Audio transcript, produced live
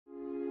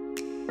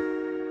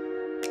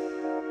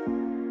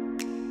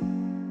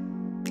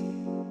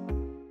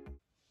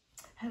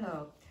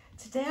Hello,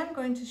 today I'm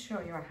going to show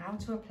you how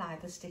to apply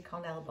the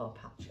stick-on elbow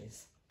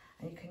patches,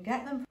 and you can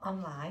get them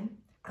online,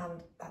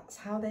 and that's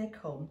how they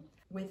come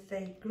with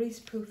the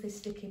greaseproofy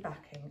sticky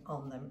backing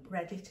on them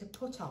ready to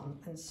put on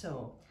and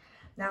sew.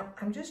 Now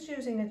I'm just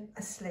using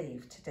a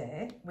sleeve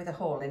today with a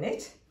hole in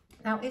it.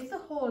 Now if the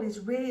hole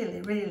is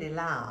really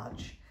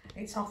large,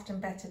 it's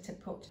often better to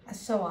put a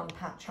sew-on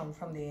patch on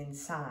from the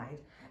inside,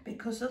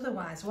 because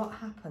otherwise what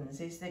happens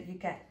is that you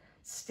get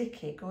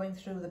sticky going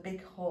through the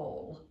big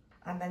hole,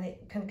 and then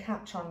it can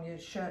catch on your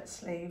shirt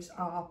sleeves,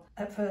 or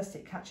at first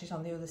it catches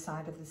on the other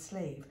side of the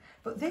sleeve.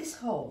 But this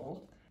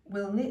hole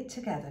will knit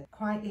together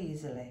quite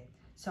easily,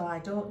 so I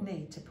don't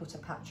need to put a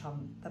patch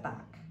on the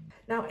back.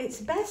 Now it's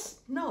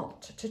best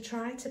not to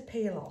try to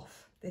peel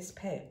off this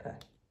paper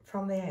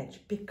from the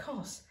edge,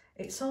 because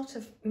it sort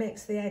of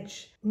makes the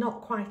edge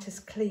not quite as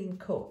clean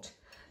cut.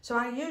 So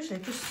I usually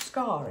just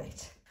score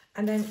it,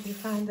 and then you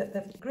find that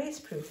the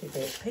greaseproofy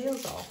bit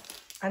peels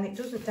off and it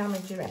doesn't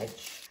damage your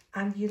edge,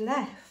 and you're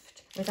left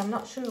with, I'm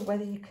not sure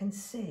whether you can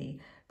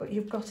see, but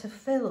you've got a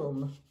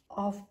film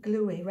of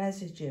gluey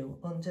residue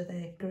under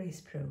the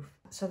greaseproof,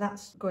 so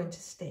that's going to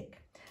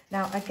stick.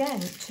 Now again,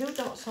 2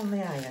 dots on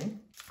the iron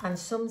and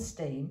some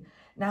steam.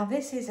 Now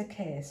this is a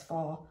case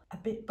for a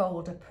bit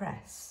bolder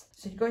press,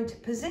 so you're going to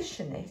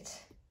position it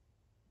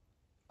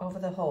over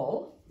the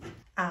hole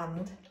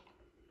and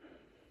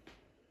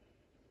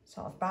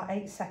sort of about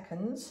 8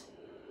 seconds,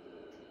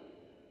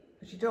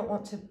 because you don't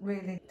want to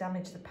really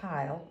damage the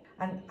pile.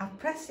 And I've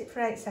pressed it for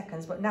 8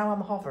 seconds, but now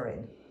I'm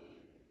hovering,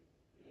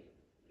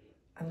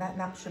 and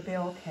that should be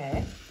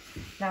okay.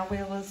 Now we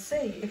will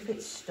see if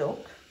it's stuck,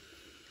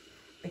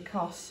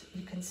 because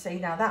you can see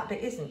now that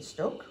bit isn't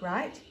stuck,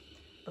 right?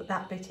 But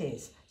that bit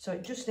is, so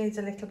it just needs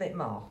a little bit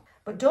more.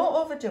 But don't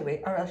overdo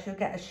it, or else you'll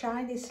get a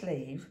shiny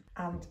sleeve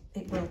and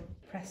it will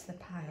press the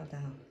pile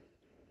down.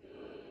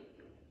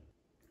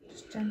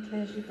 Just gently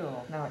as you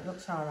go. Now it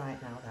looks all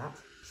right now, that.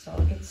 So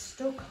it's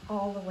stuck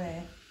all the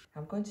way.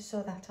 I'm going to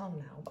sew that on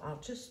now, but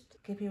I'll just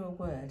give you a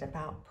word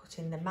about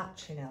putting the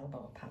matching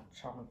elbow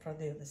patch on for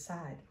the other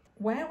side.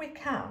 Where we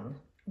can,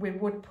 we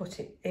would put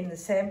it in the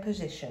same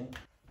position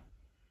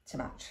to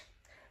match.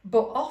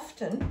 But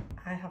often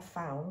I have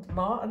found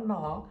more and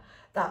more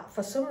that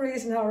for some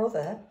reason or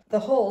other, the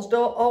holes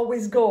don't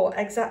always go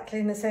exactly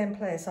in the same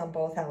place on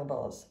both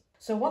elbows.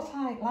 So what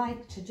I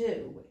like to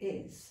do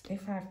is,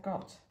 if I've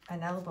got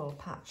an elbow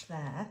patch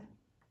there,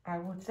 I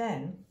would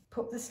then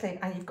put the sleeve,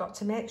 and you've got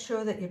to make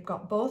sure that you've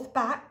got both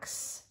back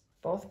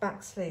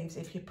sleeves.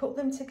 If you put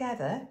them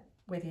together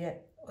with your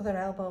other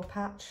elbow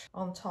patch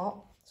on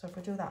top, so if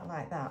we do that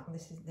like that, and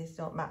these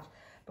don't match,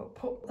 but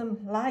put them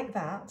like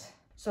that,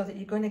 so that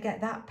you're going to get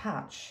that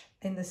patch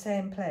in the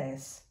same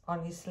place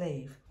on your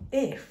sleeve,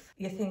 if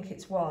you think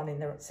it's worn in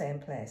the same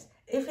place.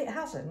 If it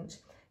hasn't,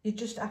 you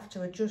just have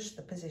to adjust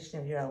the position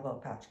of your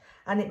elbow patch,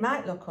 and it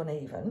might look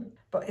uneven,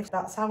 but if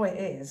that's how it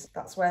is,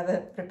 that's where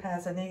the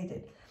repairs are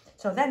needed.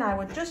 So then I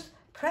would just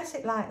press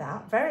it like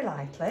that, very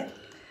lightly,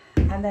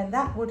 and then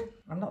that would,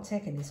 I'm not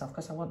taking this off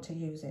because I want to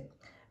use it,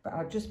 but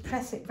I would just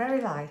press it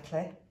very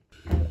lightly,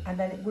 and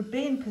then it would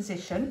be in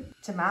position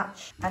to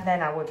match, and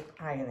then I would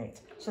iron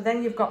it. So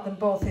then you've got them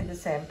both in the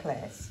same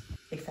place,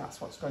 if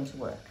that's what's going to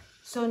work.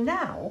 So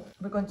now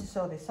we're going to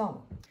sew this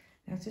on.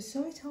 Now to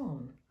sew it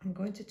on, I'm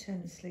going to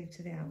turn the sleeve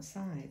to the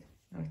outside.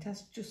 Now it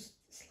has just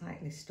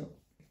slightly stuck.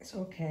 It's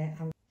okay,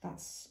 and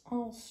that's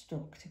all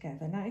stuck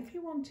together. Now if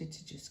you wanted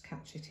to just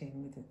catch it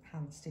in with a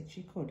hand stitch,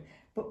 you could,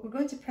 but we're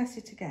going to press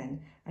it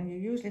again, and you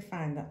usually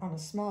find that on a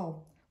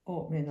small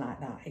opening like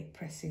that, it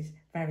presses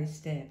very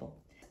stable.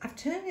 I've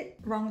turned it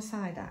wrong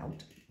side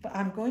out, but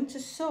I'm going to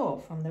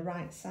sew from the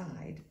right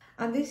side,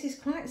 and this is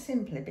quite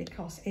simply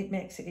because it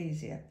makes it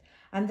easier.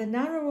 And the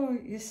narrower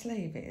your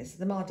sleeve is,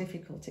 the more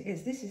difficult it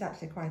is. This is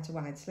actually quite a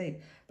wide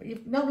sleeve, but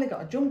you've normally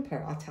got a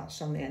jumper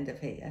attached on the end of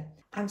here.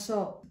 And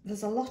so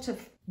there's a lot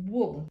of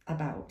wool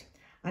about,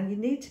 and you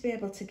need to be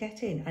able to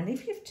get in. And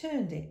if you've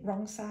turned it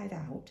wrong side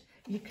out,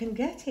 you can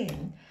get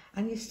in,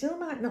 and you still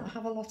might not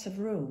have a lot of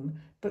room,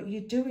 but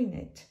you're doing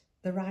it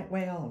the right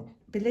way on.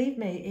 Believe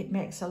me, it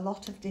makes a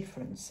lot of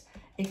difference.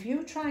 If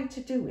you try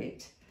to do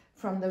it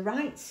from the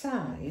right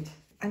side,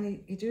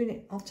 and you're doing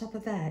it on top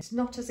of there, it's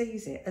not as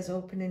easy as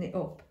opening it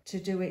up to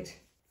do it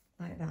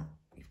like that.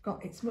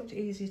 It's much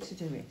easier to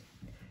do it.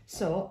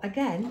 So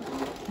again,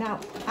 now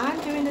I'm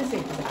doing a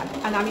zigzag,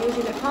 and I'm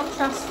using a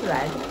contrast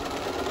thread,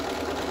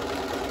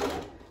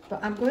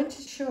 but I'm going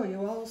to show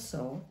you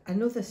also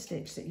another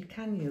stitch that you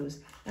can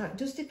use. Now it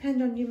does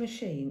depend on your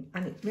machine,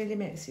 and it really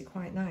makes it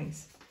quite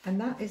nice. And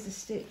that is a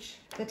stitch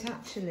that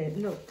actually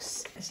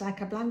looks, it's like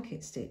a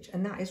blanket stitch,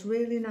 and that is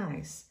really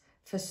nice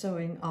for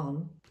sewing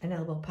on an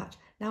elbow patch.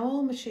 Now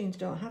all machines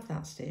don't have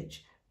that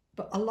stitch,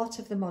 but a lot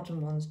of the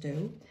modern ones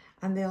do,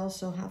 and they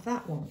also have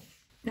that one.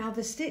 Now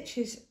the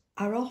stitches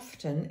are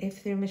often,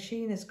 if your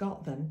machine has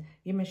got them,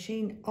 your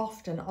machine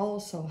often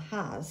also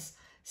has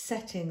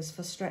settings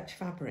for stretch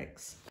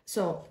fabrics.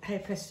 So, hey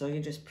presto,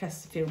 you just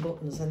press a few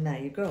buttons and there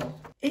you go.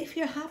 If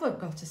you haven't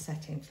got a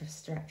setting for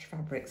stretch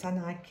fabrics, and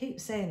I keep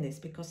saying this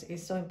because it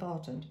is so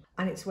important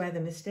and it's where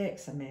the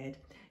mistakes are made,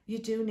 you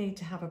do need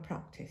to have a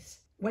practice.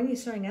 When you're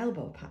sewing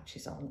elbow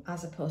patches on,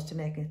 as opposed to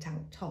making a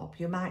tank top,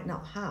 you might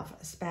not have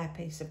a spare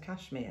piece of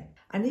cashmere.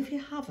 And if you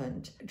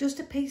haven't, just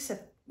a piece of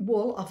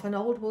wool off an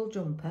old wool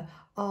jumper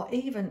or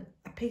even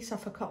a piece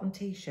off a cotton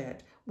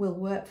t-shirt will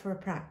work for a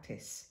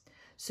practice.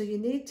 So you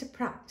need to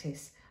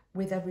practice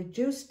with a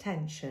reduced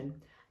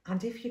tension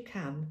and, if you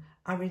can,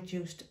 a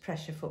reduced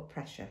pressure foot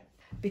pressure,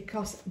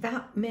 because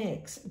that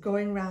makes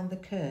going round the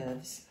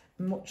curves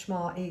much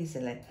more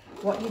easily.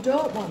 What you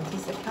don't want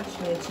is the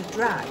cashmere to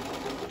drag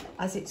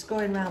as it's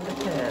going round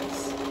the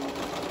curves.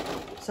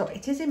 So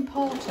it is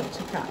important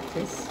to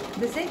practice.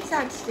 The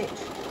zigzag stitch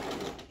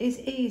is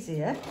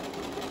easier.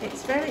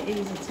 It's very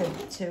easy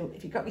to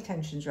if you've got your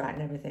tensions right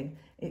and everything,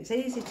 it's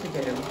easy to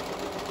do.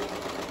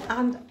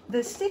 And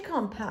the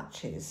stick-on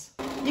patches,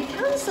 you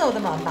can sew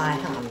them on by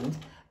hand,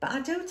 but I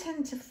do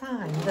tend to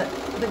find that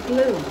the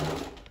glue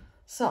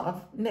sort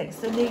of makes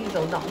the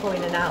needle not go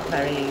in and out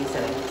very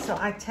easily. So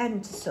I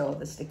tend to sew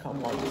the stick-on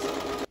ones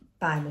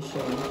by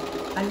machine.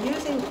 And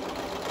using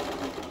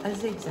a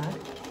zigzag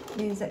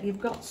means that you've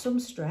got some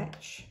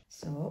stretch.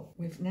 So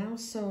we've now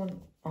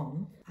sewn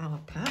on our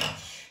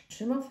patch.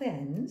 Trim off the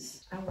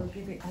ends and we'll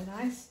give it a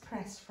nice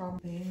press from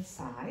the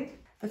inside.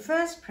 The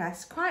first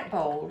press, quite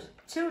bold,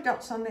 2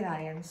 dots on the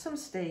iron, some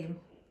steam,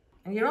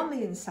 and you're on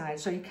the inside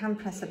so you can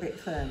press a bit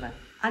firmer.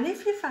 And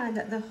if you find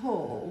that the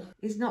hole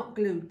is not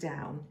glued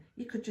down,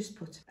 you could just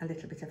put a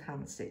little bit of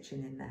hand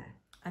stitching in there.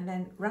 And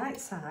then right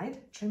side,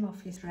 trim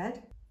off your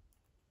thread.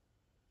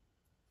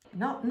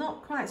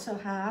 Not quite so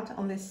hard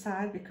on this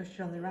side because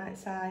you're on the right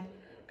side.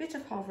 Bit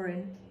of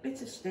hovering,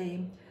 bit of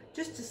steam,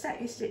 just to set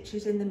your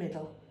stitches in the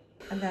middle.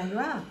 And there you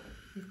are.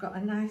 You've got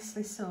a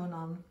nicely sewn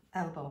on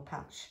elbow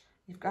patch.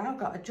 You've now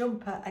got a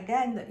jumper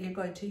again that you're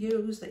going to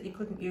use that you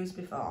couldn't use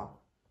before.